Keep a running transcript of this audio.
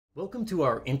Welcome to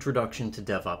our Introduction to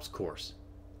DevOps course.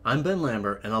 I'm Ben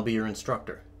Lambert and I'll be your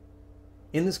instructor.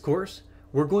 In this course,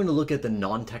 we're going to look at the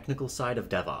non-technical side of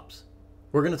DevOps.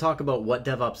 We're going to talk about what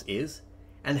DevOps is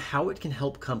and how it can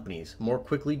help companies more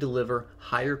quickly deliver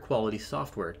higher quality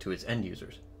software to its end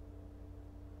users.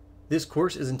 This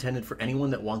course is intended for anyone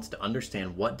that wants to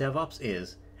understand what DevOps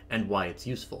is and why it's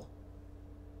useful.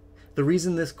 The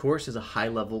reason this course is a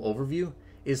high-level overview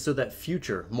is so that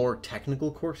future, more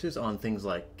technical courses on things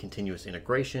like continuous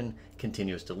integration,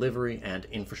 continuous delivery, and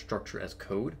infrastructure as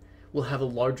code will have a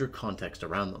larger context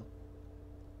around them.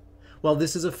 While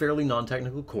this is a fairly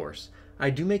non-technical course, I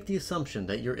do make the assumption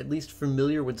that you're at least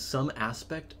familiar with some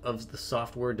aspect of the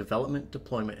software development,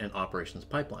 deployment, and operations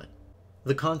pipeline.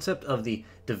 The concept of the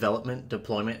development,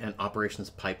 deployment, and operations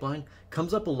pipeline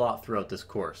comes up a lot throughout this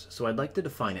course, so I'd like to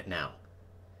define it now.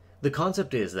 The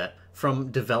concept is that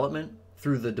from development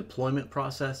through the deployment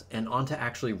process and onto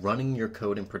actually running your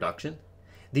code in production,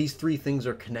 these three things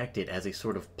are connected as a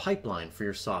sort of pipeline for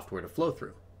your software to flow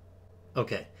through.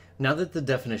 Okay, now that the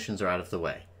definitions are out of the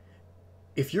way,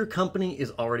 if your company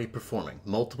is already performing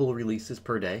multiple releases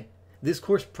per day, this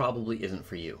course probably isn't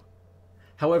for you.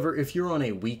 However, if you're on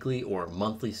a weekly or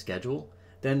monthly schedule,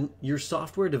 then your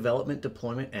software development,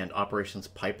 deployment, and operations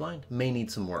pipeline may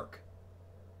need some work.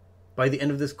 By the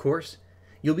end of this course,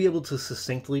 you'll be able to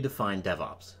succinctly define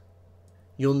DevOps.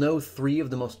 You'll know 3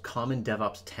 of the most common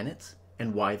DevOps tenets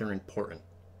and why they're important.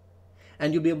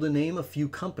 And you'll be able to name a few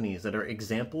companies that are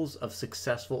examples of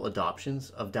successful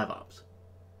adoptions of DevOps.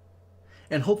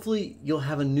 And hopefully you'll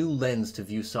have a new lens to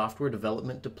view software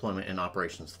development, deployment, and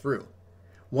operations through.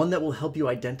 One that will help you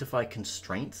identify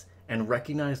constraints and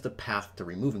recognize the path to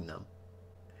removing them.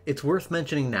 It's worth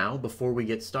mentioning now, before we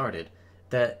get started,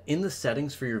 that in the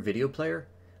settings for your video player,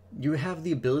 you have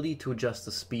the ability to adjust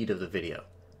the speed of the video.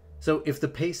 So if the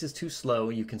pace is too slow,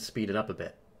 you can speed it up a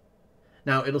bit.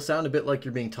 Now, it'll sound a bit like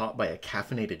you're being taught by a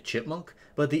caffeinated chipmunk,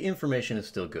 but the information is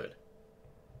still good.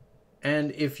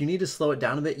 And if you need to slow it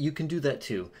down a bit, you can do that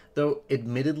too, though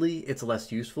admittedly it's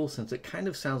less useful since it kind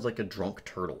of sounds like a drunk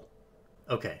turtle.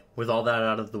 Okay, with all that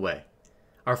out of the way,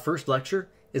 our first lecture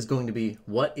is going to be,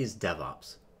 what is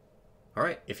DevOps? All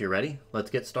right, if you're ready, let's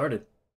get started.